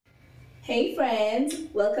Hey friends,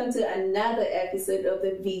 welcome to another episode of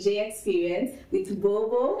the VJ Experience with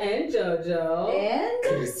Bobo and Jojo and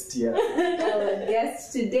Christian, our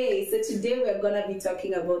guest today. So today we're going to be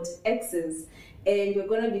talking about exes, and we're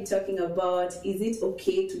going to be talking about, is it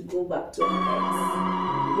okay to go back to an ex?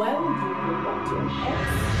 Why would you go back to an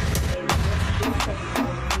ex?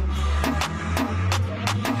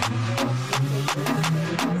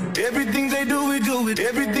 Everything they do, we do it.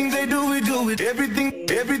 Everything they do, we do it. Everything.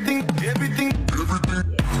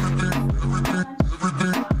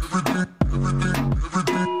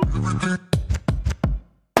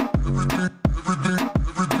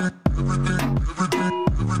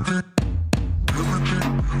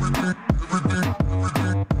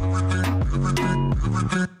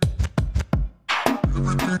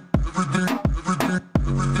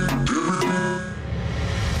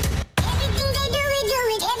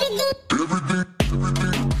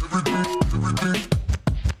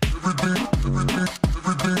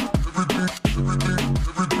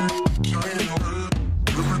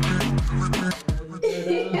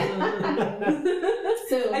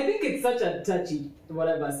 Touchy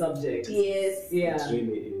whatever subject. Yes. Yeah. It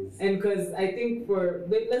really is. And because I think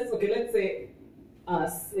let's say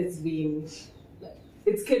us, it's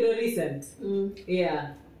kind of recent.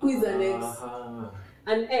 Yeah. Who is an ex?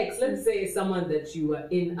 An ex, let's say someone that you were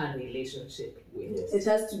in a relationship with. Yes. It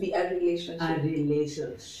has to be a relationship. A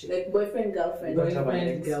relationship. Like boyfriend, girlfriend.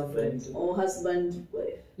 Boyfriend, girlfriend. Or husband,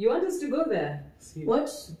 wife. You want us to go there? See, what?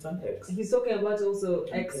 It's an ex. He's talking about also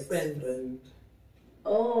ex-friends.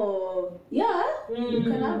 Oh, yeah. You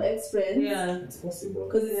can have ex-friends. Yeah. It's possible.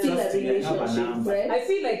 Because it's still a relationship, right? I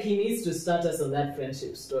feel like he needs to start us on that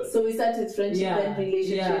friendship story. So we started friendship and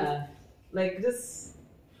relationship. Yeah. Like, just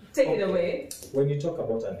take it away. When you talk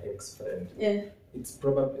about an ex-friend, it's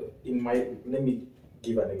probably, let me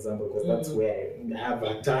give an example because that's where I have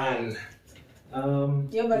a ton.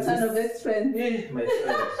 You have a ton of ex-friends. Yeah, my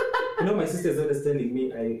friend. You know, my sister is always telling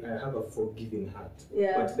me I have a forgiving heart.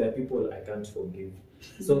 Yeah. But there are people I can't forgive.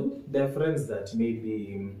 So there are friends that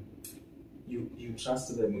maybe you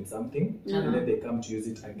trust them with something and then they come to use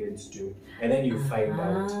it against you. And then you find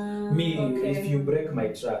out. If you break my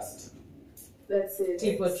trust, that's it.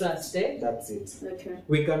 Tip for trust, eh? That's it. Okay.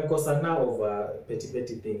 We can cause now over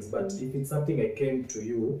petty things, but if it's something I came to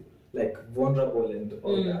you, like vulnerable and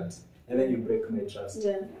all that, and then you break my trust,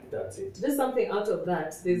 that's it. Just something out of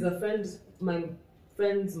that. There's a friend, my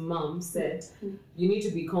friend's mom said, you need to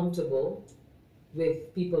be comfortable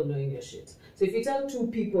with people knowing your shit. So if you tell two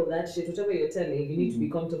people that shit, whatever you're telling, you need to be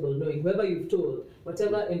comfortable knowing whoever you've told,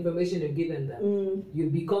 whatever information you've given them, you'll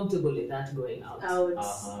be comfortable with that going out.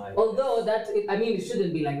 Although it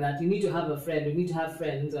shouldn't be like that. You need to have a friend, you need to have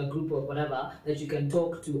friends, a group or whatever that you can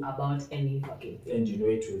talk to about any fucking thing. And you know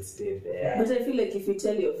it will stay there. But I feel like if you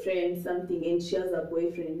tell your friend something and she has a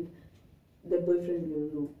boyfriend, the boyfriend will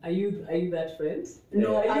know. Are you that friend?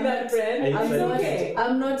 No, are you that friend?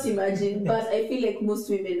 I'm not imagining, but I feel like most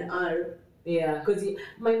women are. Yeah, because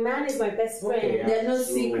my man is my best friend. Okay, there are no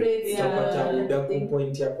secrets.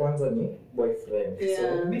 Point ya kwanza ni boyfriend.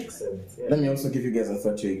 So it makes sense. Yeah. Let me also give you guys a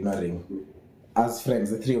thought you're ignoring. As friends,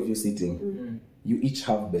 the three of you sitting, you each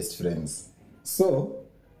have best friends. So,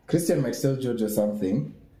 Christian might tell Jojo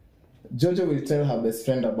something. Jojo will tell her best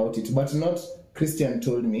friend about it, but not Christian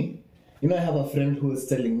told me. You know, I have a friend who is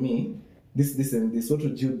telling me this and this. What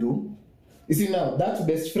would you do? You see now, that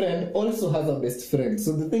best friend also has a best friend.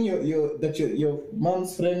 So the thing your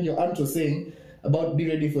mom's friend, your aunt was saying about be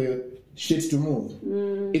ready for your shit to move.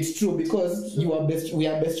 It's true because we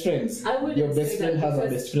are best friends. Your best friend has a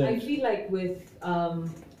best friend. I feel like with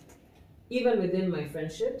even within my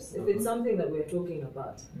friendships, if it's something that we're talking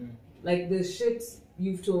about, like the shit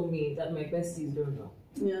you've told me that my besties don't know.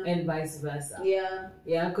 Yeah. And vice versa.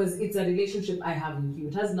 Yeah, because it's a relationship I have with you.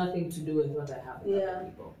 It has nothing to do with what I have with other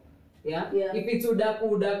people. Yeah? If it's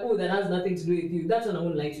udaku that has nothing to do with you, that's when I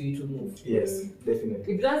won't like you to move. Yes,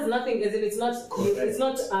 definitely. If it has nothing, as in it's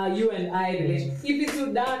not you and I relationship. If it's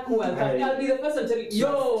udaku, I'll be the first one telling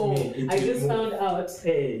you, I just found out.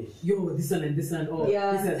 Hey, this one and this one, or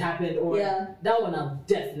this has happened, or that one I'll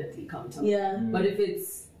definitely come to. But if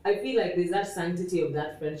it's, I feel like there's that sanctity of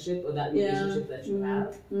that friendship or that relationship that you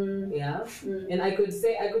have. And I could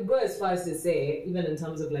go as far as to say, even in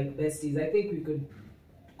terms of like besties, I think we could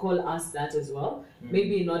call us that as well.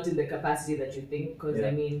 Maybe not in the capacity that you think, because I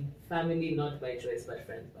mean, family not by choice, but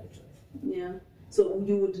friends by choice. Yeah. So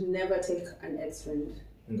you would never take an ex-friend?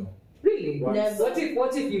 No. Really? Never.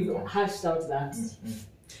 What if you hashed out that?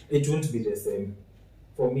 It won't be the same.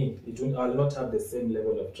 For me, I'll not have the same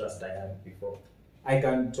level of trust I had before. I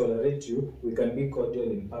can tolerate you, we can be cordial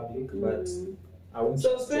in public, but I won't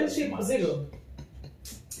So trust you as friendship much. 0.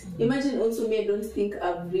 Imagine also me, I don't think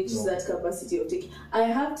I've reached No. that capacity of taking. I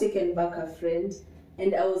have taken back a friend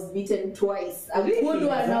and I was beaten twice. A Really? good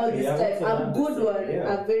one now Exactly. this I've time. also A done good the same, one.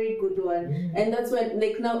 yeah. A very good one. Mm. And that's why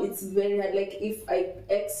like now it's very hard. Like if I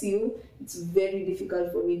ex you, it's very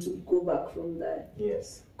difficult for me to go back from that.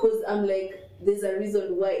 Yes. Because I'm like, there's a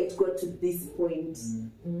reason why it got to this point.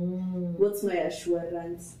 What's my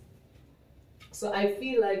assurance? So I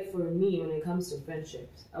feel like for me, when it comes to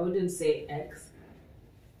friendships, I wouldn't say ex.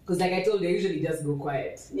 Because like I told you, I usually just go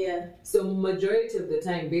quiet. Yeah. So majority of the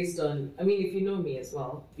time, based on, I mean, if you know me as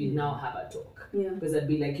well, we now have a talk. Yeah. Because I'd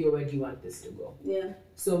be like, yo, where do you want this to go? Yeah.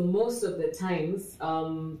 So most of the times,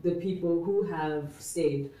 the people who have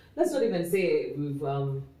stayed, let's not even say we've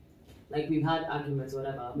had arguments,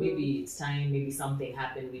 whatever. Maybe it's time, maybe something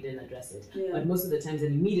happened, we didn't address it. Yeah. But most of the times,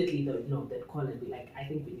 then immediately they'd call and be like, I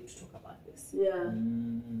think we need to talk about this. Yeah.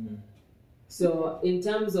 So in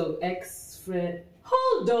terms of ex-friend,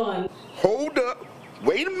 hold on. Hold up.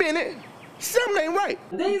 Wait a minute. Something ain't right.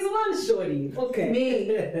 There's one shorty. Okay.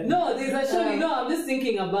 Me. No, there's a shorty. No, I'm just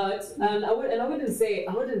thinking about, and I wouldn't say.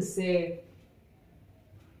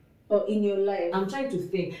 Or in your life. I'm trying to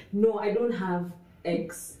think. No, I don't have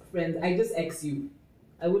ex friends. I just ex you.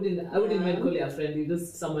 I wouldn't even call you a friend. You're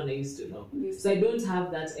just someone I used to know. So I don't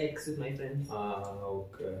have that ex with my friends.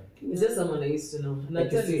 Okay. It's just someone I used to know. And I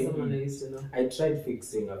Like tell you you, say, someone I used to know. I tried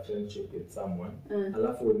fixing a friendship with someone.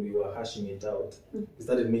 Alafu when we were hashing it out, we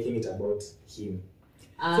started making it about him.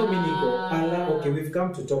 So many go, okay, we've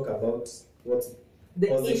come to talk about what's The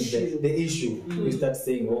causing issue. the issue. You start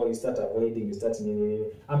saying, oh, you start avoiding, you start.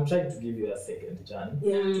 I'm trying to give you a second chance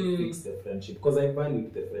to fix the friendship because I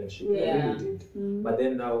valued the friendship. I Yeah. really did. But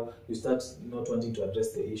then now you start not wanting to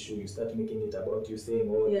address the issue. You start making it about you saying,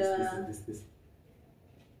 oh, Yeah. this.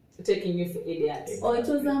 Taking you for idiots. Or it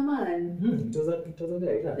was a man. It was a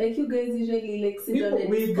guy. Yeah. Like you guys usually like sit down People, and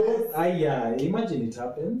we go, discuss. yeah, imagine it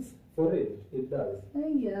happens. For real, it does.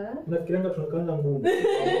 Yeah. Nafikiranga tunakanga ngumu.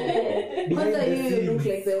 Behind Kwanza the you look scenes.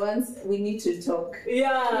 like the ones we need to talk. You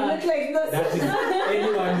Yeah. look like those. That is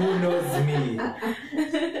anyone who knows me.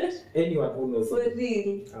 Anyone who knows For me.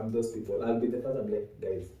 real. I'm those people. I'll be the first. I'm like,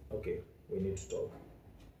 guys, okay, we need to talk.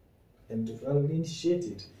 And I'll initiate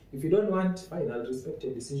it. If you don't want, fine, I'll respect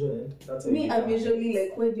your decision. And that's how Me, you I'm become. usually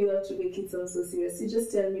like, why do you have to make it sound so serious? You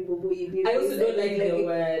just tell me, Bobo, you did I also this, don't and like the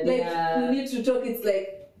word. Like, Yeah. we need to talk. It's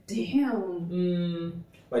like, damn.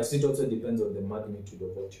 But it also depends on the magnitude of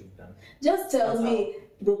what you've done. Just tell That's me,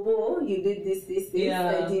 Bobo, you did this.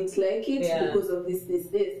 Yeah. I didn't like it Yeah. because of this.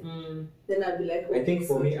 Then I'll be like, I think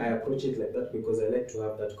for me, sorry. I approach it like that because I like to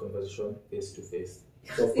have that conversation face to face.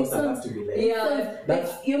 So of course It I have sounds- to be like, Yeah. Like,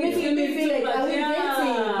 you're making me feel like, are we dating?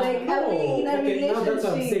 Like, are we in a okay, now that's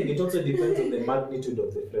what I'm saying. relationship? It also depends on the magnitude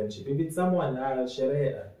of the friendship. If it's someone,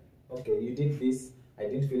 Sherehe, okay, you did this, I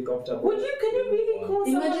didn't feel comfortable. Can you really call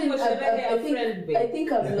Imagine, someone for I a friend, babe?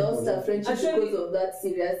 think I've lost a friendship Actually- because of that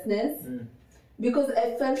seriousness. Because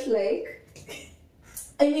I felt like,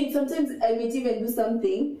 I mean, sometimes I might even do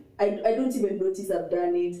something, I don't even notice I've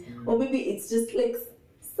done it. Or maybe it's just like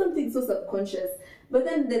something so subconscious. But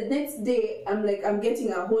then the next day, I'm like, I'm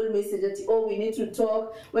getting a whole message that, oh, we need to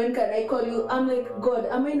talk. When can I call you? I'm like, God,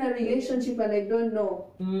 am I in a relationship and I don't know?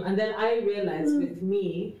 And then I realized with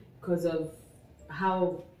me, because of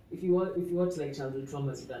how, if you watch like childhood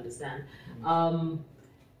traumas, you'd understand.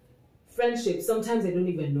 Friendship, sometimes I don't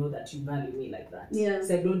even know that you value me like that. Yeah.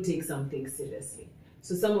 So I don't take something seriously.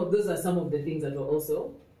 So those are some of the things that were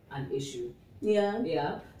also an issue. Yeah.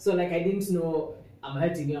 Yeah. So like I didn't know I'm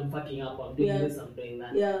hurting you, I'm fucking up, I'm doing Yeah. this, I'm doing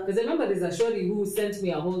that. Yeah. Because I remember there's a shorty who sent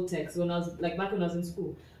me a whole text when I was like back when I was in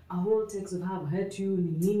school. A whole text of how I've hurt you,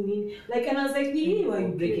 like, and I was like, why are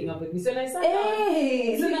you breaking up with me? So when I sat down,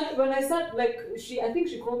 Hey! so when I sat, like, I think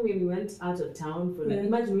she called me and we went out of town for like,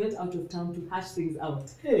 imagine we went out of town to hash things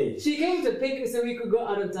out. Hey. She came to pick so we could go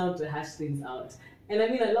out of town to hash things out. And I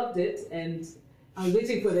mean, I loved it, and I was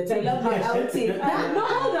waiting for the time. love her outing. No,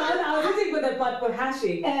 hold on. I was waiting for the part for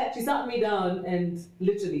hashing. She sat me down and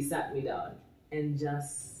literally sat me down and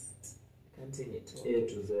just continued talking. A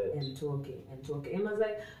to Z. And talking. And I was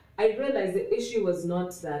like, I realized the issue was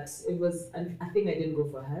not that it was, and I think I didn't go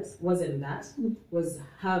for hers, wasn't that, was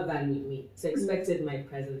her valuing me. So expected my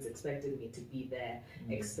presence, expected me to be there,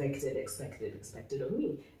 expected of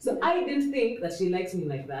me. So I didn't think that she likes me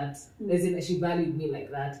like that, as in she valued me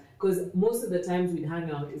like that, because most of the times we'd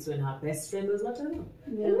hang out is when her best friend was not around.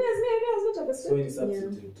 Yeah. And me, I was not a best So friend. in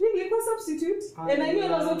substitute. Really, it was substitute. And I knew I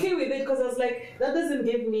was okay with it because I was like, that doesn't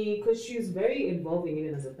give me, because she was very involving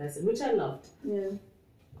even as a person, which I loved. Yeah.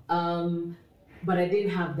 but I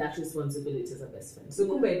didn't have that responsibility as a best friend. So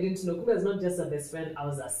Kumba, I didn't know. Kumba is not just a best friend, I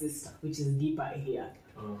was a sister, which is deeper here.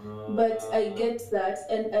 But I get that,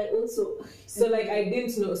 and I also So like I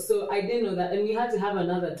didn't know. So I didn't know that, and we had to have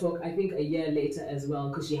another talk. I think a year later as well,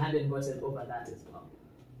 because she hadn't gotten over that as well.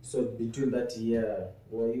 So between that year,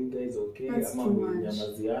 were you guys okay? That's Ama too much.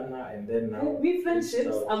 mlinyamaziana, and then now We friendships. reached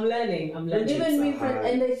out. I'm learning. and It's even me, hard.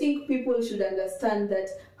 and I think people should understand that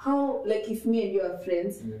how, like, if me and you are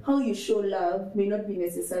friends, how you show love may not be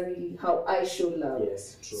necessarily how I show love.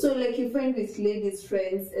 Yes, true. So, like, you find with ladies'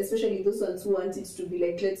 friends, especially those ones who want it to be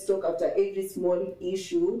like, let's talk after every small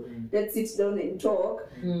issue, let's sit down and talk.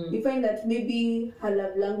 You find that maybe her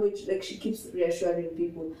love language, like, she keeps reassuring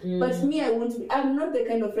people. But me, I'm not the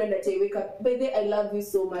kind of friend that I wake up, by then I love you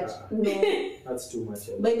so much. No. That's too much.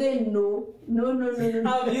 By then, no.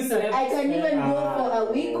 How have you slept? I can even go for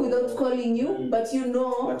a week without calling you, but you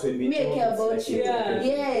know, But when we me, I talk, care it's about like you. it's okay.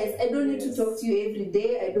 Yes, I don't need to talk to you every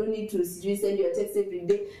day. I don't need to send you a text every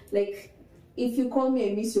day. Like, if you call me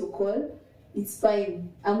and miss your call, it's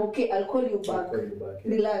fine. I'm okay. I'll call you I'll back. call you back.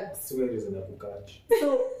 Relax. So where is the catch?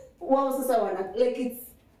 So, what else I wanna like? It's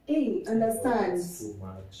hey, understand. It's too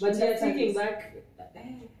much. But you're Understand. taking back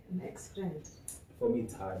an ex-friend. For me,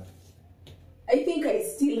 it's hard. I think I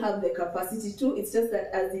still have the capacity to. It's just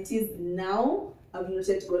that as it is now, I've not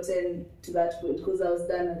yet gotten to that point because I was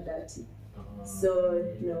done at that. So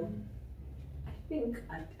no. I think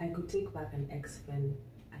I could take back an ex-friend.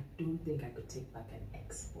 I don't think I could take back an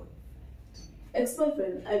ex-boyfriend.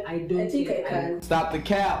 Ex-boyfriend, I don't think I think can. Stop the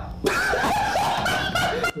cap.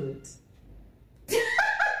 Could.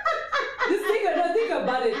 Just think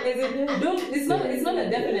about it. It's not a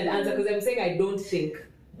definite answer because I'm saying I don't think.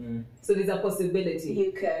 So there's a possibility.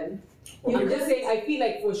 You can. I'm just saying I feel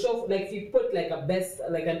like for sure, like if you put like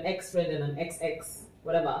an ex-friend and an ex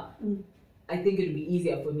whatever, I think it would be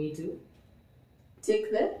easier for me to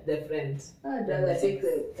Take the friend. I'd rather take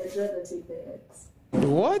the ex.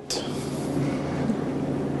 What?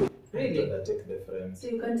 Really? I'd rather take the friends. So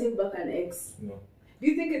you can take back an ex. No. Do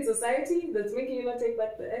you think it's society that's making you not take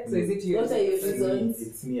back the ex, or is it you? What are your It's me, reasons?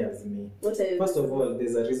 it's me as me. What are your First of reasons? all,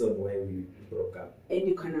 there's a reason why we broke up. And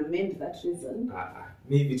you can amend that reason.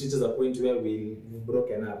 Me, if it reaches a point where we've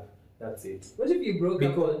broken up, that's it. What if you broke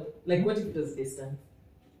Because- up? Like, what if it was distant?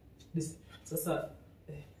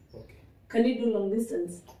 Okay. Can you do long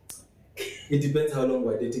distance? It depends how long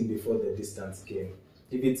we're dating before the distance came.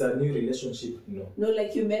 If it's a new relationship, no. No,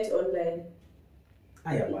 like you met online.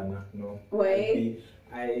 No. Why?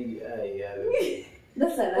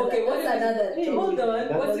 That's another. Okay, what that's if- another. Hey, topic. hold on.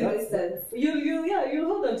 That's- What's Long it? distance. You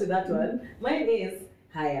hold on to that one. Mine is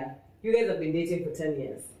higher. You guys have been dating for 10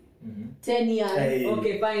 years. 10 years. Hey.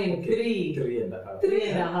 Okay, fine. Okay. 3. 3.5.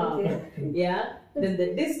 3.5. Okay. Yeah? Then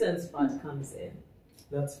the distance part comes in.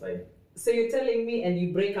 That's fine. So you're telling me, and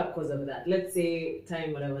you break up because of that. Let's say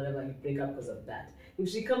time, whatever, you break up because of that. If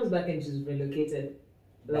she comes back and she's relocated,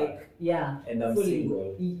 like, Back. yeah. And I'm fully.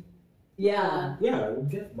 single. Yeah. Yeah, we'll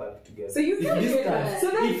get back together. So you if can get distance, back.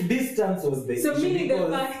 So that's- if distance was the So issue, meaning the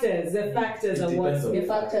because factors it are depends what's on The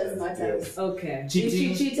factors matter. Yes. okay. If she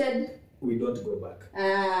Cheating, cheated. we don't go back.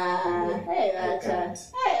 Hey, I Acha. can't.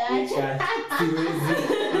 Hey, We can't.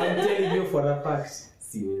 Siwezi. I'm telling you for a fact.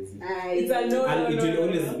 Siwezi. It's a no. And it will no,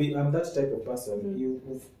 always no. be. I'm that type of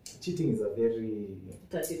person. Cheating is a very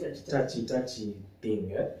touchy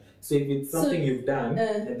thing. Eh? So if it's So, something you've done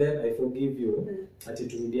and then I forgive you,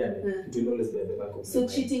 it will always be at the back of my So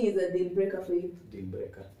mind. cheating is a deal breaker for you. Deal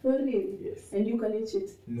breaker. For real? Yes. And you can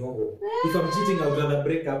cheat. No. If I'm cheating, I would rather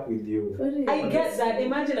break up with you. For real? I get that.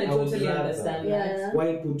 Imagine I I would totally rather. understand Yeah. that.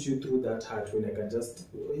 Why put you through that hurt when I can just?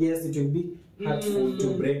 Yes, it will be hurtful to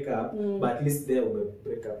break up, but at least there will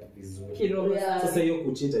break up vizuri. Kirogo. Yeah. So say you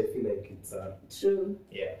could cheat, I feel like it's True.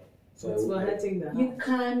 yeah. So It's I for would, hurting the You heart.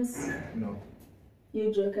 can't. no. You,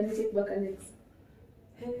 Joy, can you take back an ex?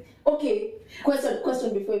 Okay.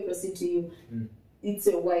 Question before we proceed to you. It's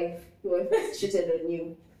your wife. Your wife has cheated on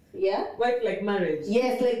you. Yeah? Wife like marriage.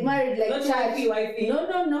 Yes, like married, like Not church. wifey.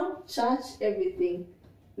 No. Church, everything.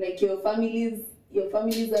 Like your families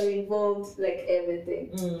are involved, like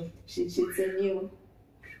everything. She cheats on you.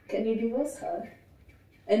 Can you divorce her?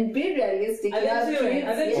 And be realistic. Are You there have children? kids.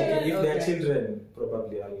 Are there Yeah. children? If they're Okay. children,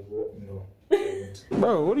 probably I'll go. No, I won't.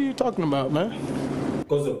 Bro, what are you talking about, man?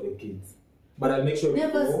 Because of the kids. But I'll make sure we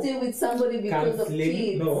Never go stay with somebody because of counseling.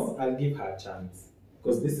 kids. No, I'll give her a chance.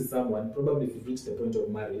 Because this is someone, probably if you've reached the point of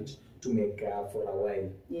marriage, to make for a while.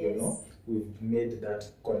 You Yes. know, we've made that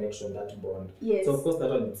connection, that bond. Yes. So of course that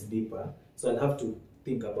one it's deeper. So I'll have to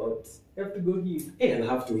think about. You have to go heal. Hey, I'll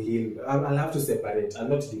have to heal. I'll have to separate. I'll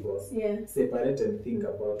not divorce. Yeah. Separate and think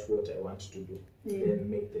about what I want to do. Then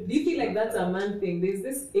make the Do you feel like decision that's after a man thing? There's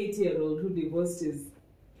this 80-year-old who divorced his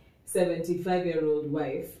 75-year-old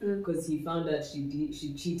wife because he found out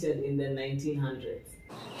she cheated in the 1900s.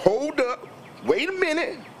 Hold up. Wait a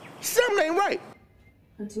minute. Something ain't right.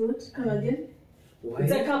 At what? Come again? Why?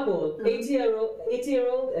 It's a couple,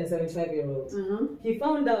 80-year-old and 75-year-old. He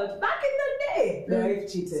found out back in the day the wife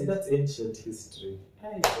See, cheated. that's ancient history.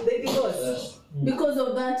 They divorced. Because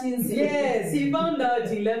of that incident. Yes, he found out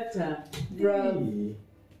he left her. Bro.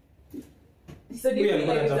 So do you feel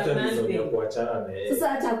like it's a man thing? thing. Sasa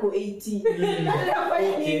hata ako 80.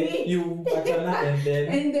 Okay, you achana and then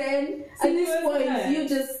And then at this point, you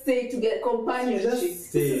just stay to get companionship. Just This is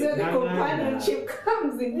stay. where the companionship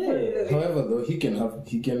comes in. However, though, he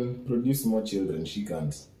can produce more children. She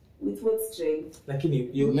can't. With what strength? lakini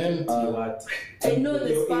you Men are- what? I know the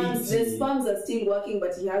You're sperms. 80. The sperms are still working,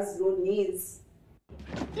 but he has no knees.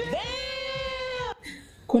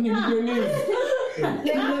 Kwani video nini?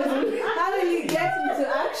 How will you get into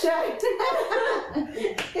action?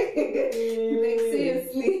 Like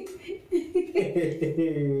seriously.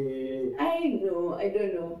 I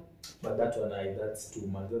don't know. But that one, that's too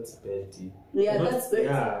much. That's petty. Yeah, Not- that's petty.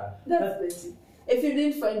 Yeah. That's petty. If you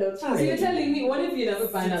didn't find out, So you're telling me, what if you never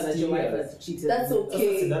find out that your wife has cheated? that's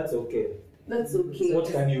okay. That's okay. That's okay.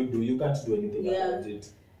 What can you do? You can't do anything Yeah. about it.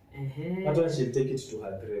 That one, she'll take it to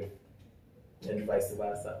her grave. And vice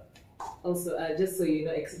versa. Also, just so you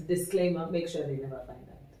know, disclaimer, make sure they never find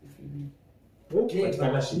out. If you Okay, but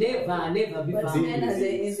never, she- never be But found. men are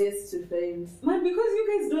the easiest to find. Man, because you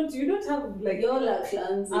guys don't have like Y'all are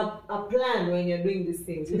clumsy. a plan when you're doing these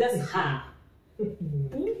things. You just ha.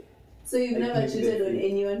 So you've I never think cheated they- on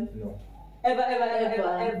anyone? No. Ever.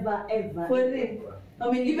 For real?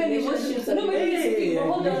 I mean, even relationships are No, but Hey,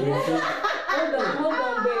 hold on,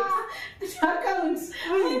 babe. accounts.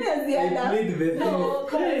 When does the I other? need the No,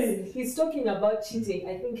 thing. because he's talking about cheating.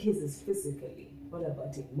 I think his is physically. What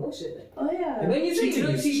about emotionally? Oh yeah. When you say you Cheating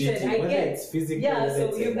don't is cheated, cheating, I whether get. it's physical, Yeah, whether so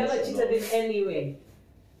it's you've never emotional. cheated in any way.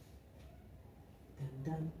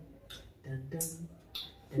 Dun, dun, dun,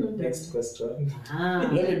 dun. Next question. Ah.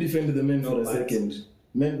 Let me defend the men for a but- second.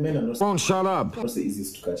 Men are not Don't shut up. the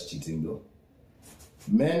easiest to catch cheating though.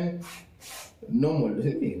 Men, normal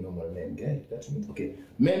men, guy. That's me. Okay,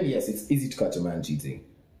 men, yes, it's easy to catch a man cheating,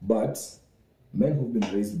 but men who've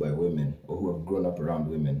been raised by women or who have grown up around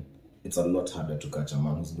women, it's a lot harder to catch a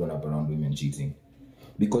man who's grown up around women cheating,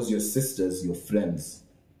 because your sisters, your friends,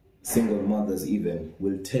 single mothers even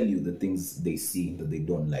will tell you the things they see that they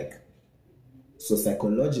don't like. So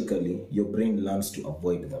psychologically, your brain learns to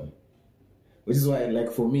avoid them. Which is why,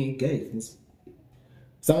 like for me, guys,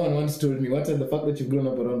 someone once told me, the fact that you've grown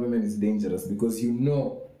up around women is dangerous because you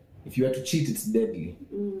know if you are to cheat, it's deadly.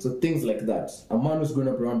 So things like that. A man who's grown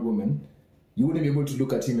up around women, you wouldn't be able to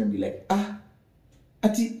look at him and be like,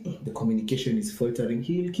 Ati, the communication is faltering.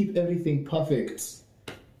 He'll keep everything perfect.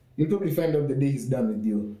 You'll probably find out the day he's done with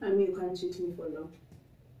you. I mean, you can't cheat me for long.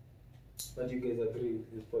 But you guys agree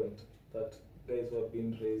with his point that guys who have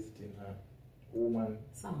been raised in a woman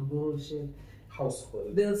Some bullshit.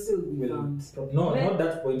 household They'll still be will found. no, Men- not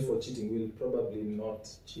that point for cheating. Will probably not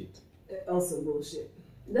cheat. Also bullshit.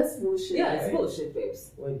 That's bullshit. Yeah, it's Right. bullshit,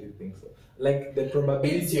 babes. Why do you think so? Like the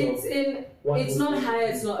probability It's not higher,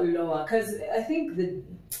 it's not lower. Because I think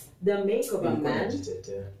the make of a man,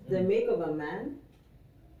 the make of a man,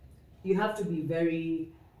 you have to be very,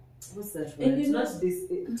 what's that word? And It's you not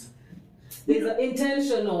this. There's an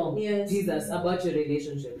intentional Yes. Jesus about your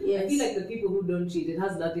relationship. I Yes. feel like the people who don't cheat, it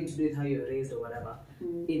has nothing to do with how you're raised or whatever.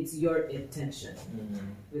 It's your intention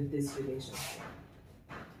with this relationship.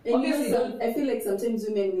 And Obviously, you know, I feel like sometimes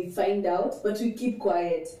women we find out, but we keep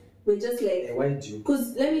quiet. We're just like, Why do you?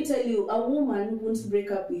 because let me tell you, a woman won't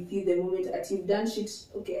break up with you the moment that you've done shit.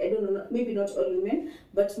 Okay, I don't know, maybe not all women,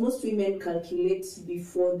 but most women calculate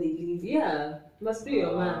before they leave. Yeah, must be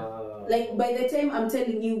your man. Like by the time I'm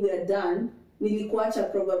telling you we're done,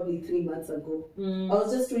 nilikuacha probably 3 months ago. I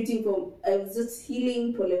was just healing pole. So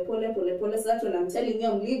that when I'm telling you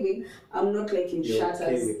I'm leaving, I'm not like in You're shatters.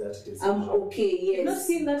 okay with that decision. I'm okay, yes. You've not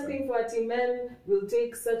seen that thing for Ati, men will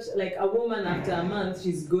take such, like a woman after a month,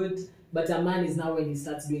 she's good, but a man is now when he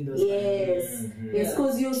starts doing those Yes, yes, Yeah.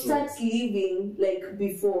 because you start leaving like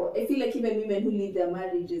before. I feel like even women who leave their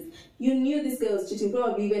marriages, you knew this guy was cheating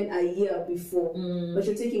probably even a year before, but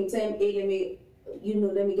you're taking time. Hey,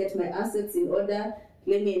 let me get my assets in order.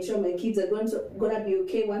 Let me ensure my kids are gonna be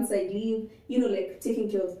okay once I leave. Like taking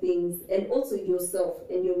care of things and also yourself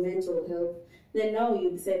and your mental health. Then now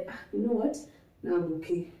you decide, you know what? now I'm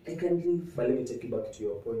okay. I can leave. But let me take you back to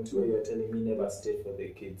your point where you're telling me never stay for the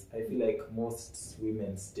kids. I feel like most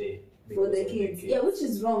women stay For because the of kids. Yeah, which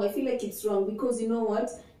is wrong. I feel like it's wrong because you know what?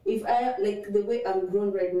 If I, like the way I'm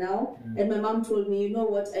grown right now, and my mom told me, you know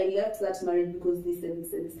what, I left that marriage because this and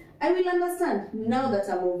this and this, I will understand now that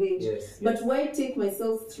I'm of age. Yes, But yes. why take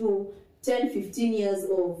myself through 10, 15 years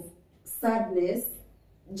of sadness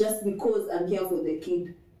just because I'm here for the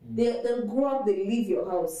kid? They'll grow up, they leave your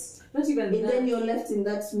house. Not even And that. then you're left in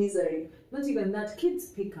that misery. Not even that. Kids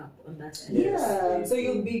pick up on that. Yeah. So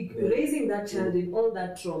you'll be raising that child in all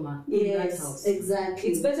that trauma in that Yes, house. exactly.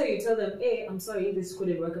 It's better you tell them, hey, I'm sorry, this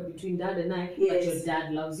couldn't work out between dad and I, but Yes. your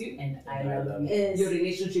dad loves you and I love you. Yes. Your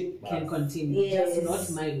relationship can continue, Yes. just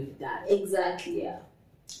not mine with dad. Exactly. Yeah.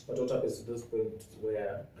 But what happens to those points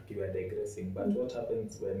where okay, we are digressing? But what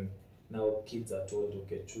happens when now kids are told,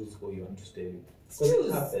 okay, choose who you want to stay with? 'Cause it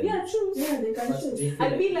Choose. happens. Yeah, choose. Yeah, they can But choose. do you feel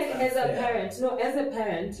I feel like it's as a unfair? parent, no, as a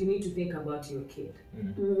parent, you need to think about your kid.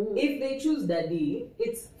 If they choose daddy,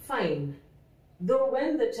 it's fine. Though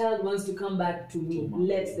when the child wants to come back to me,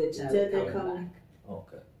 let the child Let them come come back.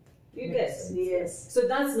 Okay. You Makes get? sense. Yes. So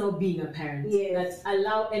that's not being a parent. Yes. That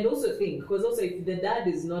allow, and also think, because also if the dad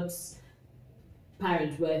is not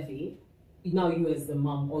parent worthy, now you as the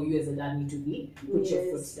mom or you as the dad need to be put your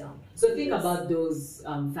Yes. foot down. So think Yes. about those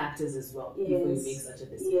factors as well before you Yes. make such a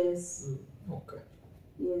decision. Yes. Okay.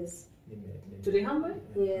 Yes. To the humble?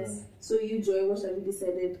 Yes. So you, Joy, what have you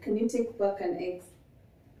decided? Can you take back an ex?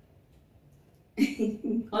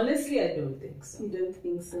 Honestly, I don't think so. You don't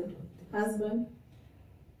think I so? don't think Husband?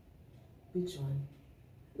 Which one?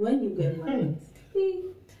 When you get married?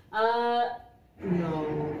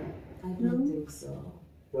 No, I don't No? think so.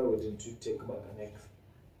 Why wouldn't you take back an ex?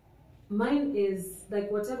 Mine is like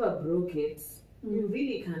whatever broke it, you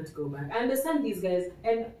really can't go back. I understand these guys,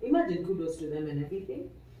 and imagine kudos to them and everything.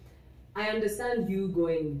 I understand you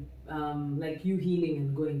going, like you healing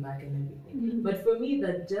and going back and everything. But for me,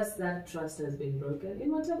 that just that trust has been broken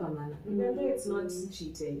in whatever manner. Whether it's not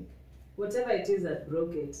cheating, whatever it is that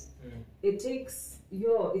broke it, it takes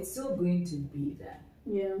it's still going to be there.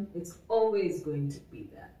 Yeah. It's always going to be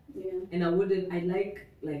there. Yeah. And I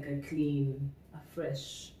like a clean, a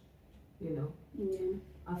fresh, you know, Yeah.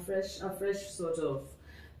 a fresh sort of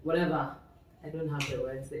whatever. I don't have the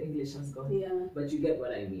words, the English has gone. Yeah. But you get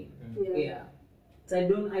what I mean. Yeah. Yeah. So I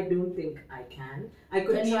don't think I can. I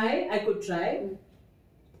could Can you- try. I could try.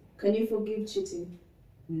 Can you forgive cheating?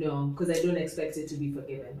 No, because I don't expect it to be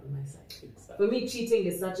forgiven on my side. Exactly. For me, cheating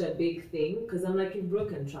is such a big thing because I'm like, you've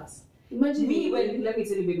broken trust. Imagine Let me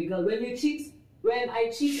tell you, baby girl, when I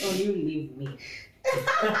cheat on you, leave me.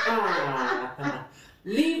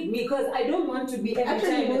 Leave me, because I don't want to be every actually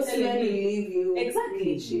time you're most telling men will me. leave you.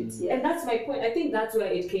 Exactly. Shit. Yeah. And that's my point. I think that's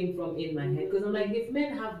where it came from in my head. Because I'm like, if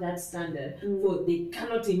men have that standard for they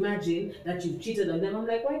cannot imagine that you've cheated on them, I'm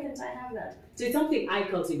like, why can't I have that? So it's something I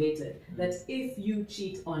cultivated. That if you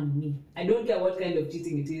cheat on me, I don't care what kind of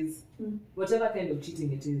cheating it is, whatever kind of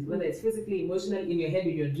cheating it is, whether it's physically, emotionally, in your head,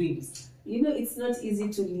 in your dreams. You know, it's not easy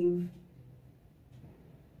to leave.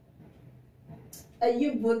 Are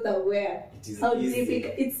you both aware It is how easy.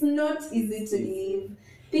 difficult? It's not easy to leave.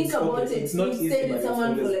 Think It's about okay, it. It's not You've easy, stayed but with it's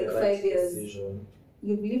someone for always like the 5 right years. decision.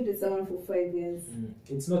 You've lived with someone for 5 years.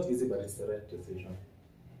 It's not easy, but it's the right decision.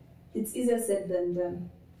 It's easier said than done.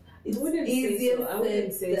 It's I wouldn't say easier so. I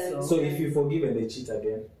wouldn't said say than so. So if you forgive and they cheat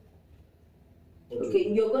again, what Okay, do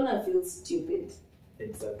you you're gonna feel stupid. do?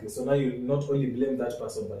 Exactly. So now you not only blame that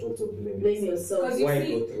person, but also blame Blame yourself. Because you Why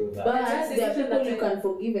see- go through that? But That's the there are decision people that you I- can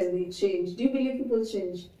forgive and they change. Do you believe people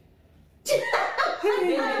change?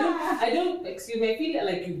 I don't, excuse me, I feel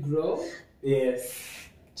like you grow. Yes.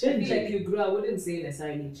 I feel like Changing. you grow. I wouldn't say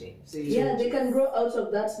necessarily change. So you Yeah, they can grow out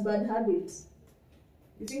of that bad habit.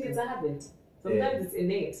 You think it's a habit? Sometimes it's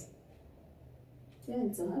innate. Yeah,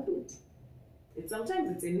 it's a habit.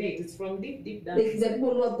 Sometimes it's innate. It's from deep down. Like the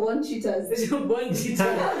people who are born cheaters. You're born cheater.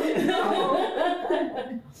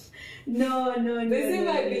 No. The same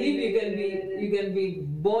way I believe no. you can be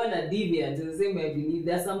born a deviant. The same way I believe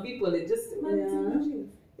there are some people that just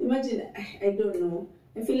Imagine, I don't know.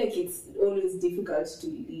 I feel like it's always difficult to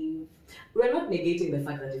leave. We're not negating the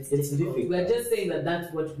fact that it's difficult. difficult. We're just saying that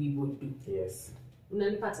that's what we would do. Yes.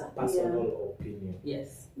 Unanipata? Personal opinion.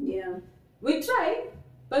 Yes. Yeah. We try.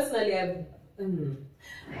 Personally, I've.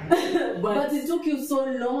 But it took you so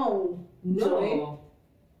long. No.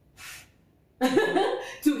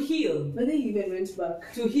 To heal. But then you even went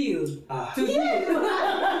back. To heal. Ah. To heal.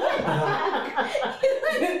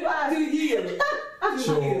 To heal.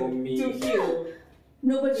 Show me. To heal.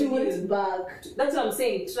 No, but you To went heal. back. That's what I'm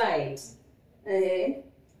saying. Try it. Eh?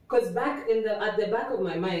 Because at the back of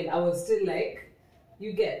my mind, I was still like,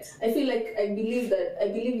 You get. I believe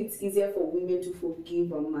it's easier for women to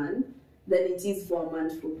forgive a man than it is for a man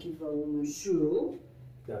to forgive a woman. True.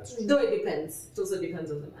 That's true. Though it depends. It also depends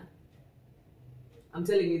on the man. I'm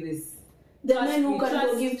telling you this. The Trust men who me, can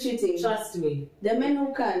forgive cheating. Trust me. The men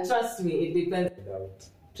who can. Trust me, it depends. Doubt.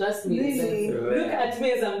 Trust me. Really? Look at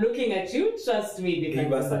me as I'm looking at you. Trust me, it depends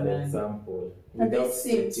Give us on the an man. example And without it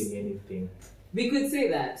seems- stating anything. We could say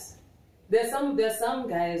that. There's some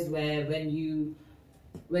guys where when you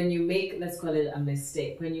make, let's call it a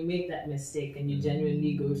mistake, when you make that mistake and you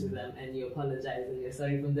genuinely go to them and you apologize and you're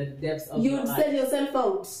sorry from the depths of your You'd heart sell yourself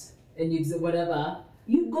out. and you do whatever.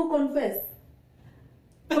 You'd go confess.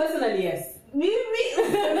 Personally, yes. Me.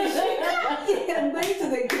 I'm going to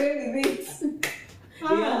the grave with it.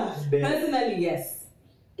 Yeah. Then- Personally, yes.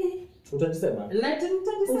 Utajisema?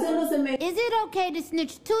 Is it okay to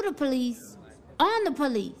snitch to the police on the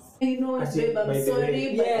police? You know what, Actually, babe, by I'm the sorry,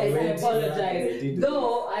 way, but Yes, I went to that and I apologize. did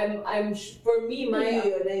Though for me,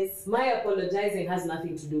 you're nice. my apologizing has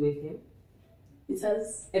nothing to do with him. It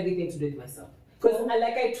has. Everything to do with myself. Because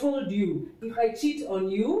like I told you, if I cheat on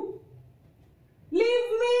you, leave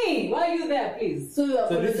me. Why are you there, please? So you are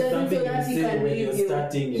So this is apologizing something so that you he say can when you're leave you.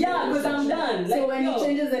 starting. Yeah, because I'm done. So Like, when yo, he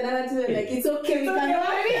changes the narrative, like it's okay, we can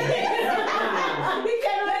we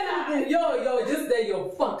cannot. yo, just there you're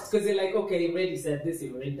fucked. Because you're like, okay, you already said this,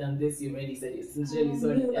 you already done this, you already said you're sincerely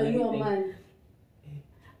sorry. Are and you a everything. man?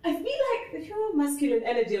 I feel like your masculine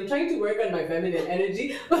energy. I'm trying to work on my feminine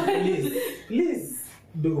energy. Please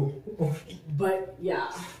do. But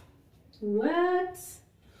yeah. What?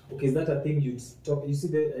 Okay, is that a thing you'd stop? You see,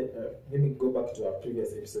 let me go back to our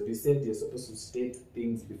previous episode. You said you're supposed to state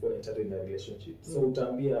things before entering a relationship. So,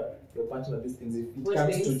 utambia your partner these things. If it What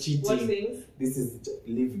comes things? to cheating, What things? this is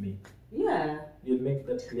leave me. Yeah. You'll make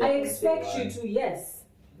that clear. I from day expect one. you to, yes.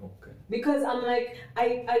 Okay. Because I'm like,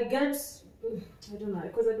 I get, I don't know,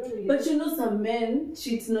 because I don't really. But you know, some men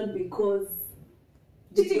cheat not because.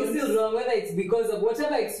 cheating is still wrong, whether it's because of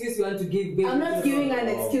whatever excuse you want to give. Baby. I'm not giving an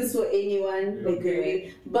excuse for anyone, by the Okay.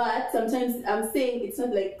 way. But sometimes I'm saying it's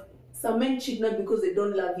not like some men cheat not because they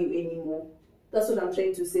don't love you anymore. That's what I'm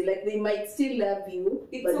trying to say. Like they might still love you,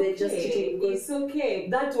 It's but okay. they're just cheating because It's okay.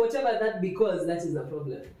 That whatever that because that is a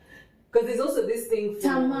problem. Because there's also this thing for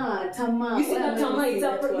Tama. You see that Tama, it's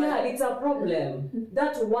a yeah. it's a problem.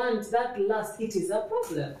 That want, that lust, it is a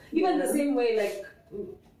problem. Even the same way,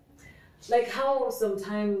 like how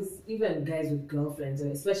sometimes even guys with girlfriends, or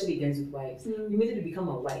especially guys with wives, you immediately become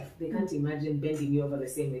a wife. They can't imagine bending you over the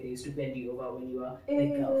same way they used to bend you over when you were a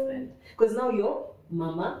girlfriend. Because now you're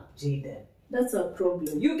Mama Jaden. That's a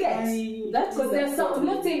problem. You get That's because there's some. I'm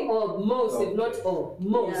not saying all, most, if not Okay. all,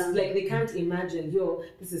 most. Yeah. Like they can't imagine. Yo,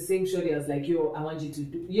 this is the same shorty as like yo. I want you to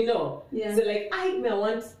do. You know. Yeah. So like I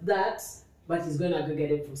want that, but he's gonna go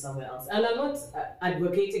get it from somewhere else. And I'm not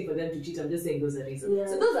advocating for them to cheat. I'm just saying those are reasons. Yeah.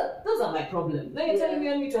 So those are my problems. Now you're Yeah. telling me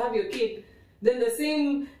you want me to have your kid. Then the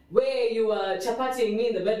same way you are chapating me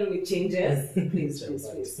in the bedroom, it changes. Please.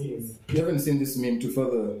 You haven't seen this meme to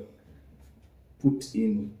further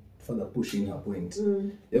push in her point.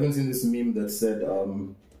 You haven't seen this meme that said,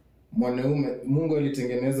 mwanaume, Mungu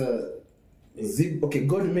alitengeneza okay,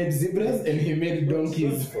 God made zebras and he made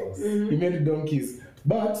donkeys. He made donkeys.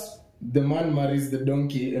 But the man marries the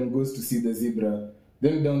donkey and goes to see the zebra.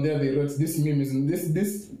 Then down there they wrote, this meme is,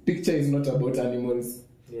 this picture is not about animals.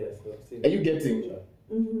 Yes. I've seen Are you that getting? picture.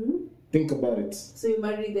 Think about it. So you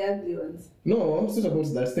marry the ugly ones. No, it's not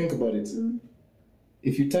about that. Think about it.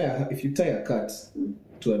 If you tie a cat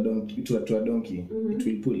to a donkey, it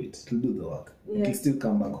will pull it. It will do the work. Yeah. It will still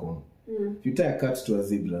come back home. If you tie a cat to a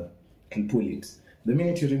zebra, it will pull it. The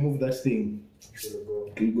minute you remove that thing,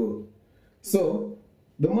 it will go. So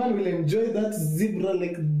the man will enjoy that zebra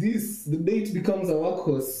like this. The day it becomes a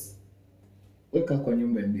workhorse, weka kwa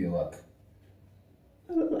nyumba and be a work.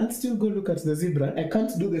 I'd still go look at the zebra. I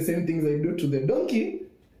can't do the same things I do to the donkey.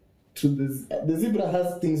 The zebra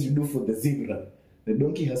has things you do for the zebra. The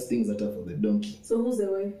donkey has things that are for the donkey. So who's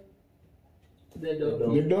the wife? The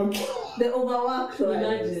dog. The donkey. The overworked one.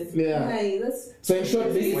 Imagine. Yeah. Aye, that's So in short,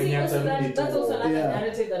 You this When see, you have also to that, read that's it also all. another Yeah.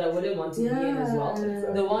 narrative that I wouldn't want to be in as well.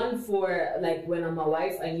 Yeah. The one for like when I'm a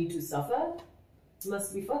wife, I need to suffer.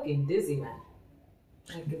 Must be fucking dizzy, man.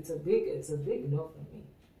 Like it's a big no for me.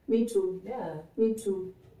 me too. Yeah. Me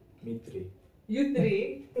too. Me three. You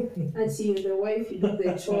three. And see, the wife, you do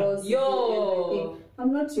the chores. you do Yo. everything.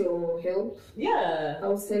 I'm not your help. Yeah.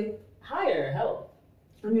 House help. Higher help.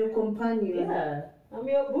 I'm your companion. Yeah. I'm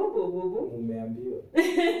your boo boo. Umeambiwa.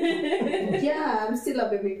 Yeah, I'm still a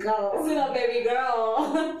baby girl. Still a baby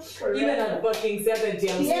girl. Even at fucking 70,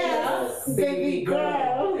 I'm Yes, still a baby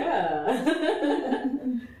girl. Yeah.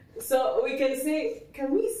 So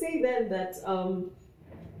can we say then that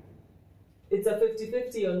it's a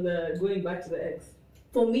 50-50 on the going back to the ex?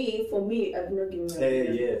 For me, I've not given my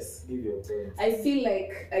opinion. Yes, give your point. I feel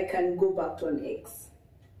like I can go back to an ex.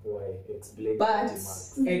 Why? Explain. But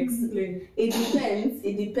Explain.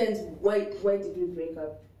 it depends. Why did we break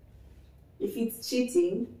up? If it's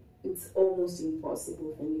cheating, it's almost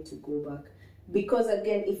impossible for me to go back. Because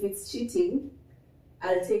again, if it's cheating,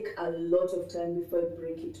 I'll take a lot of time before I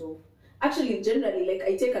break it off. Actually, generally, like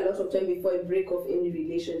I take a lot of time before I break off any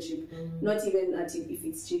relationship. Not even if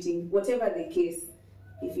it's cheating, whatever the case.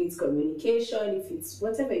 If it's communication, if it's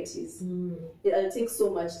whatever it is, I'll take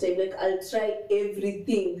so much time. Like I'll try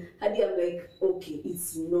everything. And I'm like, okay,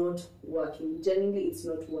 it's not working. Genuinely, it's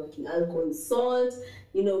not working. I'll consult,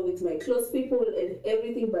 with my close people and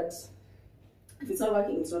everything. But if it's not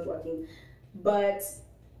working, it's not working. But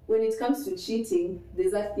when it comes to cheating,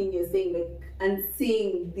 there's that thing you're saying, like, and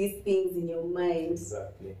seeing these things in your mind.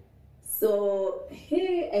 Exactly. So,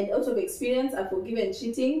 hey, and out of experience, I've forgiven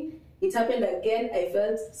cheating. It happened again. I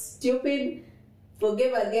felt stupid.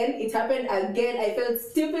 Forgave again. It happened again. I felt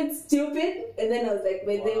stupid. And then I was like,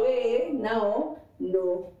 by the way, now,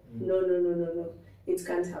 no. It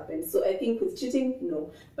can't happen. So I think with cheating,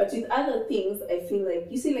 no. But with other things, I feel like,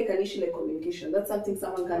 you see, like an issue like communication. That's something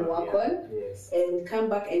someone can work on and come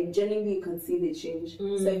back and genuinely you can see the change.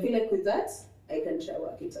 So I feel like with that, I can try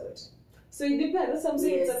work it out. So it depends. That's what I'm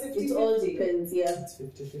saying. Yes, it's a 50-50. it all depends, yeah. It's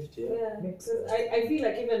 50-50, Yeah. Makes So sense. I feel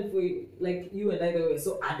like even if we, like you and I, were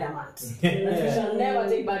so adamant that we shall never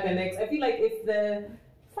take back an ex. I feel like if the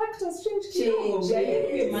factors change,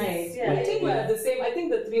 we might. Yeah, I think we're the same. I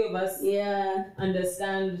think the three of us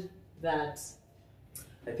understand that.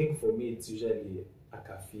 I think for me, it's usually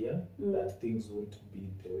a fear that things won't be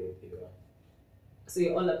the way they are. So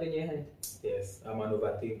you're all up in your head. Yes, I'm an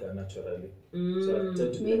overthinker naturally. So I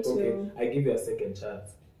tend to be Me like, okay, too. I give you a second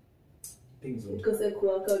chance. Things won't Because like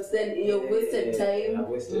work out, then you've wasted I've time,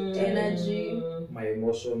 wasted time, energy, my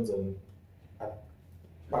emotions on a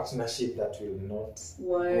partnership that will not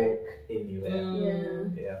work. go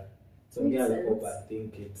anywhere. Yeah. So me, Makes I sense.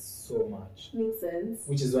 overthink it so much. Makes sense.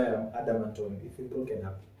 Which is why I'm adamant on if we've broken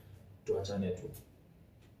up, to a channel too.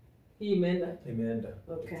 Imeenda.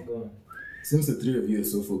 Okay. Go on. Since the three of you are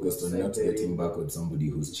so focused on Same not thing. getting back with somebody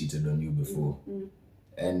who's cheated on you before,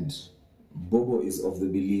 and Bobo is of the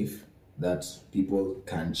belief that people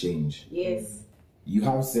can change. Yes. You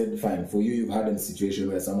have said, fine, for you, you've had a situation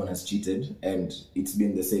where someone has cheated and it's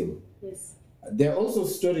been the same. Yes. There are also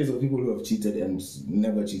stories of people who have cheated and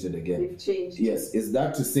never cheated again. We've changed. Yes, is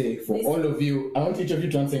that to say, for all of you, I want each of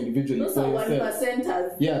you to answer individually. Those for are yourself.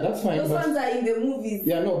 1%ers. Yeah, that's fine. Those but ones are in the movies.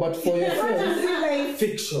 yeah, no, but for yourself,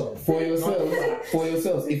 Fiction. for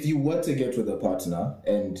yourselves, if you were to get with a partner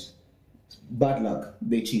and bad luck,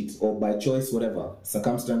 they cheat, or by choice, whatever,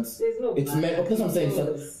 circumstance, There's no it's bad meant, luck. because I'm saying,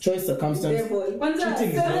 Because choice, circumstance,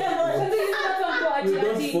 Cheating is not- You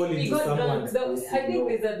don't fall into someone's pussy, I think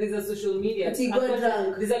no. there's a social media. But he got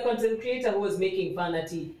drunk. There's a content creator who was making fun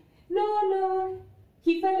at it. No,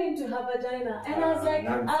 he fell into her vagina, and I was like,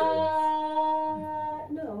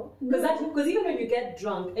 no, because even when you get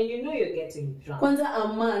drunk and you know you're getting drunk, Kwanza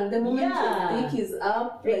a man, the moment Yeah. your dick is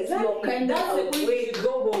up, like exactly. you're kind That's the of point you awake. should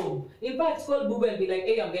go home. In fact, call Booba and be like,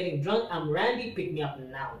 hey, I'm getting drunk. I'm Randy. Pick me up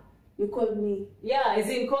now. You called me. Yeah, as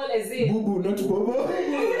in. boo boo, not Bobo.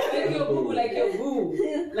 Like your boo, like your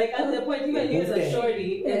boo. Like at the point, even you as a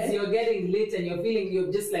shorty, as you're getting lit and you're feeling,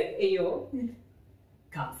 you're just like, hey yo,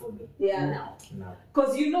 come for me. Yeah. Now. No.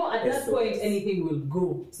 Because you know at that Yes, point yes. anything will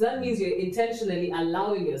go. So that means you're intentionally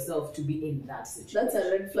allowing yourself to be in that situation. That's a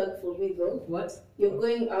red flag for me though. What? You're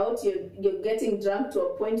going out, you're getting drunk to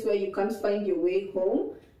a point where you can't find your way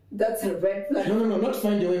home. That's a red flag. No, not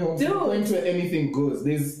find your way home. To the Dude. point where anything goes.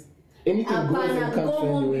 There's anything goes and Apana, you can't go find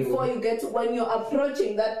your home way before home. you get to, when you're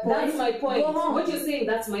approaching that point. That's my point. Go home. What you're saying,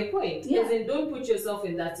 that's my point. Yeah. As in, don't put yourself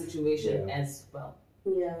in that situation Yeah. as well.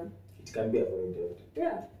 Yeah. It can be avoided.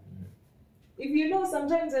 Yeah. If you know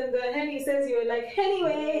sometimes when the Henny says you're like,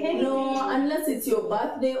 anyway. No, unless it's your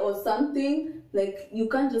birthday or something, like you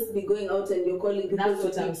can't just be going out and you're calling people That's to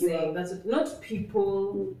what I'm pick you saying. up. That's what, not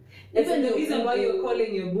people. Even Even the your reason why people- you're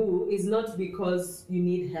calling your boo is not because you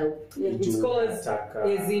need help. Yeah. It's because Attacker.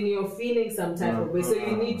 is in your feeling some type of way. So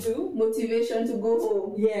you need to. Motivation to go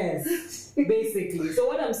home. Yes, basically. So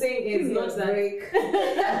what I'm saying is not that. break.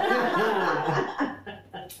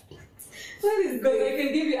 Because I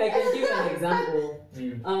can give you an example.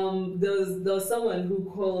 There was someone who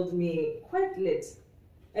called me quite late.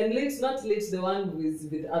 And late, not late, the one who is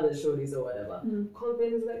with other shorties or whatever. Called me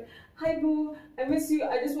and is like, hi boo, I miss you.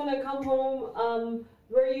 I just want to come home.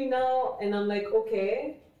 Where are you now? And I'm like,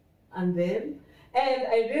 okay. And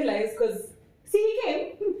I realized, because, see, he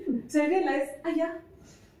came. So I realized, yeah,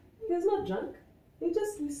 he was not drunk. He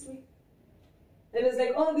just missed me. And it's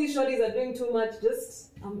like, all these shorties are doing too much.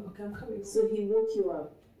 Just, okay, I'm coming. So he woke you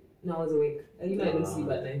up? No, I was awake. You know, I don't sleep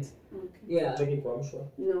at night. Okay. Yeah.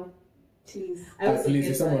 No. Please. At least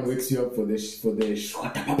if someone wakes you up for the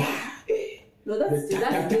no, that's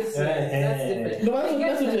different. That's different. No,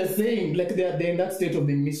 that's what they're saying. Like they're in that state of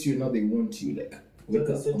they miss you, now they want you. Like, wake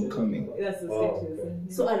up, I'm coming. That's the situation.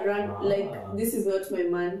 So I ran, like, this is not my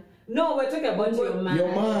man. No, we're talking about your man.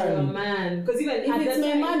 Your man. Your man. Because even if it's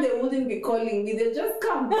my man, they wouldn't be calling me. They'll just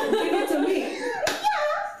come and give it to me.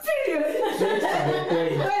 Period.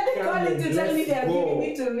 Why are they calling to tell me they are giving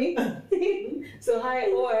it to me? So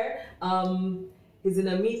hi, or he's in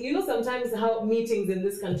a meeting. You know sometimes how meetings in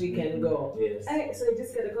this country can go. Yes. So I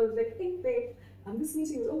just get a call like, hey babe, this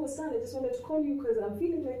meeting is almost done. I just wanted to call you because I'm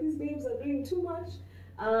feeling like these babes are doing too much.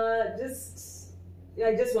 I just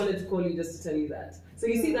wanted to call you just to tell you that. So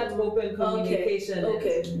you see that open communication.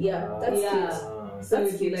 Okay. Yeah, that's good. So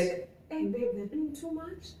you'd be like, hey babe, they're doing too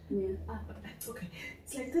much. Yeah. Okay.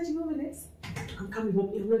 It's like 30 more minutes. I'm coming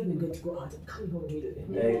home. I'm not even going to go out. I'm coming home immediately.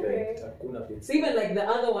 So even like the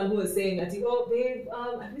other one who was saying, oh babe,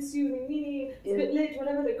 I miss you, Nini. It's a bit late,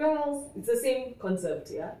 whatever, the girls. It's the same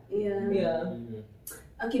concept, yeah? Yeah.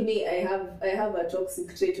 Okay, me, I have a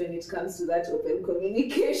toxic trait when it comes to that open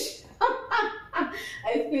communication.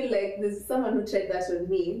 I feel like there's someone who tried that on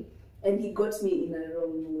me and he got me in a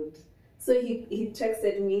wrong mood. So he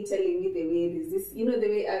texted me telling me the way this, you know, the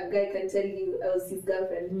way a guy can tell you I was his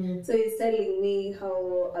girlfriend. So he's telling me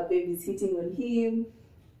how a baby is hitting on him,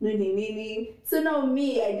 nini. So now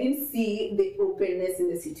me, I didn't see the openness in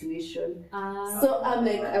the situation. So I'm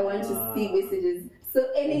like, I want to see messages. So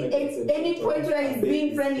any point where he's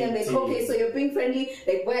being friendly, I'm like, okay, so you're being friendly,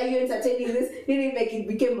 like why are you entertaining this? Like it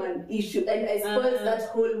became an issue. And I suppose that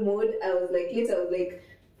whole mode, I was like, he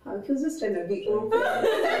was just trying to be open.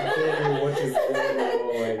 What is going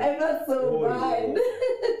on? I felt so bad.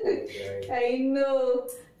 I know.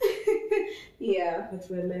 Yeah. But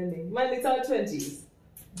we're learning. Man, it's our 20s.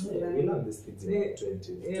 Yeah, we learn these things in our 20s.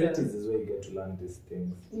 20s is where you get to learn these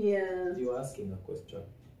things. Yeah. You were asking a question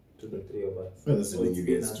to the three of us. I was telling you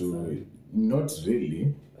guys to, not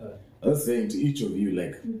really. I was saying to each of you,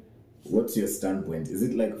 like, what's your standpoint? Is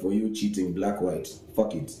it like for you cheating, black, white?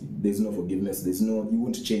 Fuck it. There's no forgiveness. You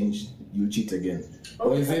won't change. You'll cheat again.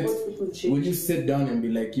 Or is it, will you sit down and be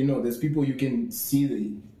like, there's people you can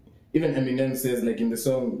see even Eminem says, like in the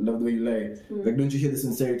song Love the Way You Lie, like, don't you hear the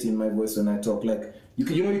sincerity in my voice when I talk? Like, you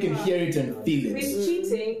can hear it and feel it. With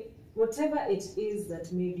cheating, whatever it is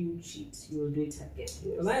that made you cheat, you will do it again. Yes.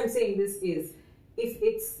 Why I'm saying this is, if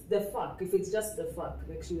it's just the fuck,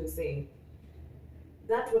 like she was saying,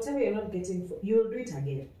 that whatever you're not getting, you will do it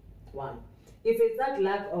again. One. If it's that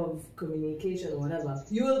lack of communication or whatever,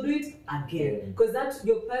 you will do it again. Because that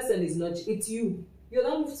your person is not, it's you. You're the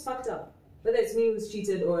one who's fucked up. Whether it's me who's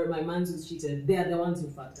cheated or my man who's cheated, they are the ones who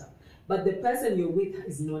fucked up. But the person you're with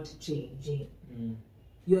is not changing.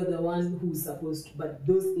 You're the one who's supposed to, but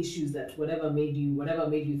those issues that whatever made you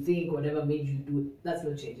think, whatever made you do, that's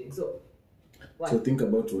not changing. So, why? So think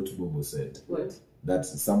about what Bobo said. What? That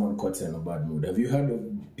someone caught her in a bad mood. Have you heard of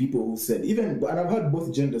people who said, and I've heard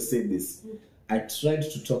both genders say this, I tried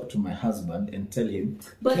to talk to my husband and tell him,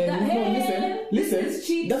 but listen,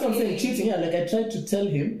 cheating. That's what I'm saying, cheating. Yeah, like I tried to tell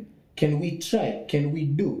him, can we try? Can we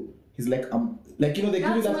do? He's like, they give you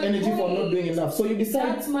that energy for not doing enough. So you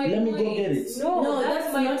decide, let me go get it. No,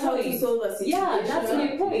 that's not how to solve a situation. Yeah, that's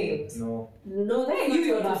my point. No, that's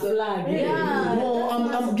you're a flag. Yeah. No,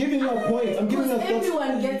 I'm giving you a point. I'm giving you a point.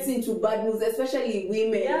 Everyone gets into bad moods, especially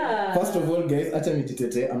women. Yeah. First of all, guys,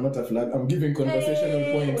 I'm not a flag. I'm giving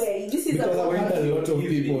conversational points. This is because I've had a lot of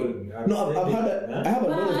people. No, I have a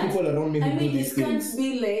lot of people around me who do these things. It can't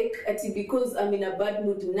be like, because I'm in a bad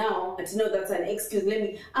mood now, no, that's an excuse.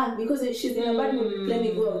 Because she's in a bad mood, let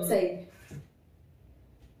me go outside.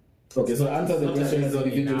 Okay, so answer the question as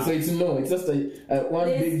individual. So it's no, it's just a one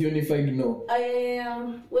big unified no.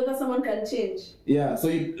 Whether someone can change. Yeah, so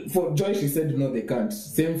for Joy, she said no, they can't.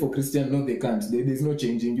 Same for Christian, no, they can't. There's no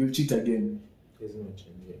changing. You'll cheat again. There's no changing.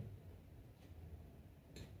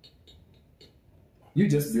 You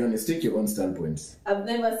just be honest. Take your own standpoint. I've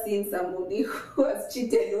never seen somebody who has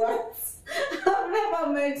cheated once. I've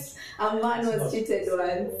never met a man who has cheated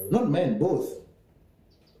once. Not men, both.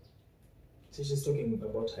 So she's talking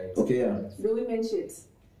about height. Okay, yeah. Do women cheat?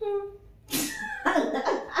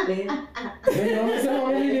 Then you say,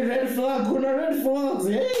 oh, really red flag, kuna red flags,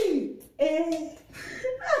 hey!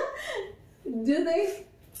 Do they?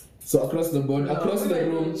 So across the board, across the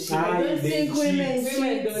room. I don't think women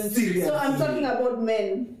cheat. don't cheat. So I'm talking about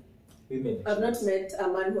men. Women. I've not met a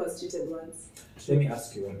man who has cheated once. Let me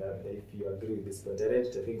ask you if you agree with this point. I read,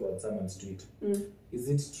 I think, on someone's tweet. Is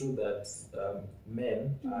it true that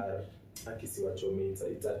men are, it's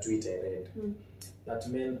a tweet I read, that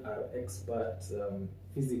men are expert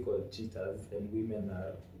physical cheaters and women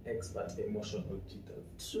are expert emotional cheaters?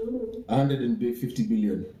 True. 150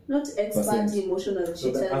 billion. Not expert Percent. emotional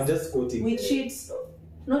So cheaters. I'm just quoting. We cheat,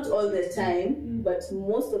 not all the time, but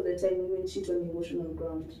most of the time women cheat on emotional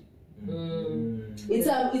ground. It's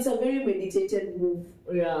a very meditated move.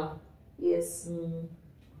 Yeah. Yes.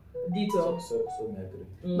 Detox. So I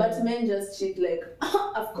agree. But men just cheat like,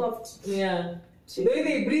 I've coughed. Yeah. Cheat. The way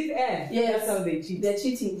they breathe air. Yes. That's how they cheat. They're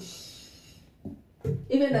cheating.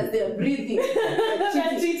 Even as they're breathing,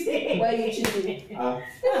 they're cheating. Why are you cheating?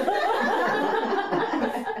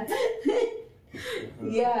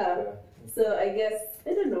 Yeah. So I guess,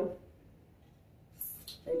 I don't know.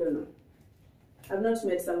 I've not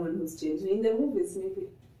met someone who's changed. In the movies, maybe.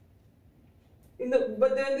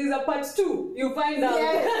 But then there's a part 2. You find out.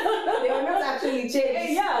 Yeah, they were not actually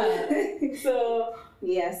changed. Yeah. So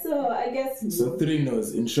Yeah, so I guess So 3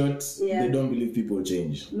 no's. In short, Yeah. they don't believe people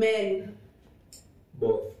change. men.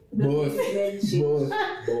 Both. Both. Men change. Both.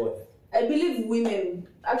 Both. I believe women.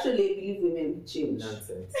 Actually, I believe women change.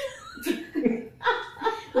 Nonsense.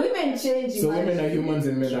 Women change. So women are humans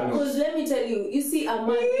and men are not. Because let me tell you, you see a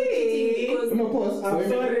man cheating because No, pause. So I'm women,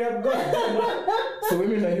 sorry, I've got. so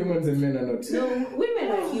women are humans and men are not. no,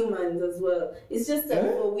 women are humans as well. It's just that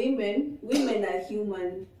Eh? for women are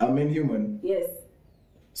human. Are men human? Yes.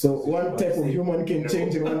 So one type of human can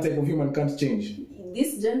change and one type of human can't change.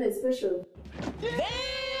 This gender is special.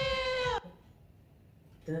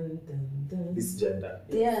 dun, dun, dun. This gender.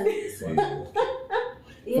 Yeah. This one.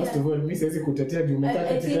 First of all, mi siwezi kutetea juu umekaa I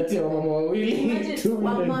think- katikati ya wamama wawili. Imagine Two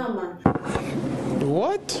women. mama.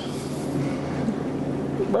 What?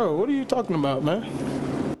 Bro, what are you talking about, man?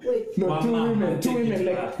 Wait. No, two Mama, women. Two take it women.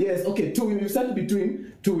 Like back. yes, okay, two women. You start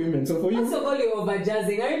between two women. So for you, First of all, you're over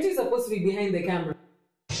jazzing. Aren't you supposed to be behind the camera?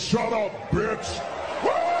 Shut up, bitch!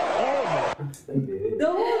 The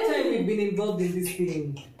whole time we've been involved in this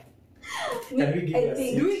thing. Can we give I you a think-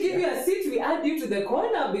 seat? Do we give you a seat? We add you to the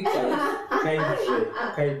corner because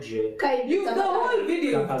Kaije. you the whole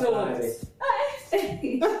video you've Tafadhali.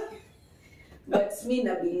 talked. But me,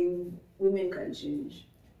 I believe women can change.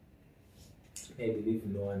 I believe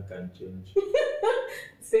no one can change.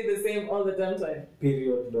 Stay the same all the time.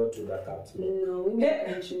 Period. Not to the caps. No, women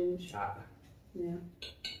can change. Ah. Yeah.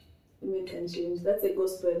 Women can change. That's a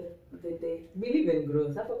gospel of the day. Believe in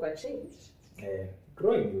growth. That's what change.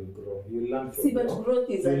 Growing, you'll grow. You'll learn from See, but your- growth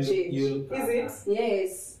is a you'll- change. you'll- Is it?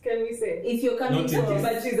 Yes. Can we say? If you're coming Not in from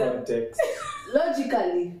but this she's a- context.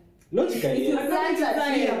 logically, Logically, if you yes. plant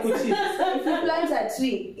a tree, Yeah, could you- if you plant a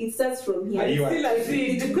tree, it starts from here. Are you Still a tree.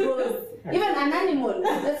 It grows. Even an animal.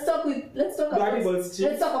 Let's talk about animals change.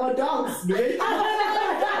 let's talk about dogs. Do they-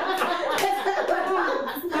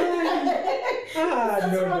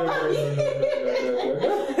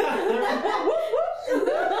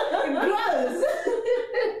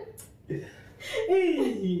 It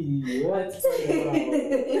Hey, what's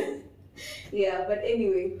grows. Yeah, but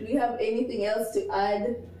anyway, do you have anything else to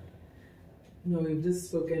add? No, we've just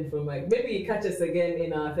spoken from like maybe catch us again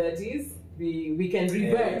in our 30s. We can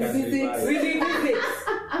revert. Visit. We revisit.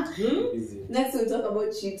 Is it? Next we'll talk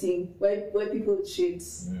about cheating. Why people cheat.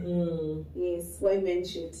 Yes, why men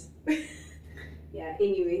cheat. Yeah,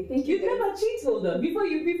 anyway, thank you. You never cheat, hold on. Before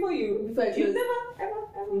you Before I you close. never ever.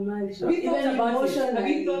 Imagine. Have you thought Even about it? Have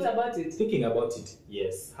emotionally. you thought about it? Thinking about it,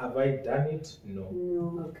 yes. Have I done it? No.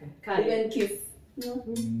 No. Okay. Kai. Even kiss. No.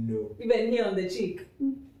 No. Even here on the cheek.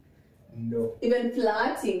 No. Even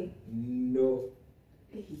flirting. No.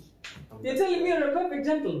 You're telling me you're a perfect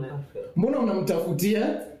gentleman. mbona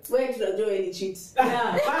unamtafutia? Where tunajua any cheat?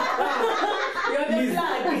 Yeah. You're the Please,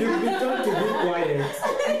 flag. you've been told to be quiet.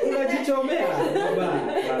 Unajichomea. Baba.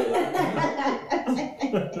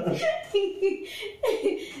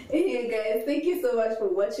 Hey guys, thank you so much for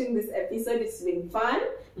watching this episode. It's been fun,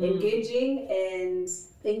 engaging, and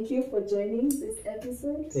thank you for joining this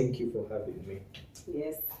episode. Thank you for having me.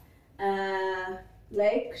 Yes.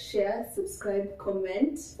 Like, share, subscribe,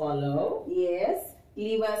 comment. Follow. Yes.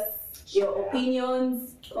 Leave us your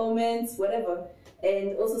opinions, comments, whatever.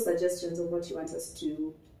 And also suggestions of what you want us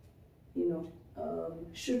to,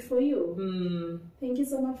 shoot for you. Thank you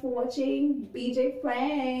so much for watching. BJ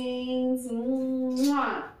Pranks.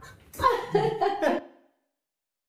 Mwah.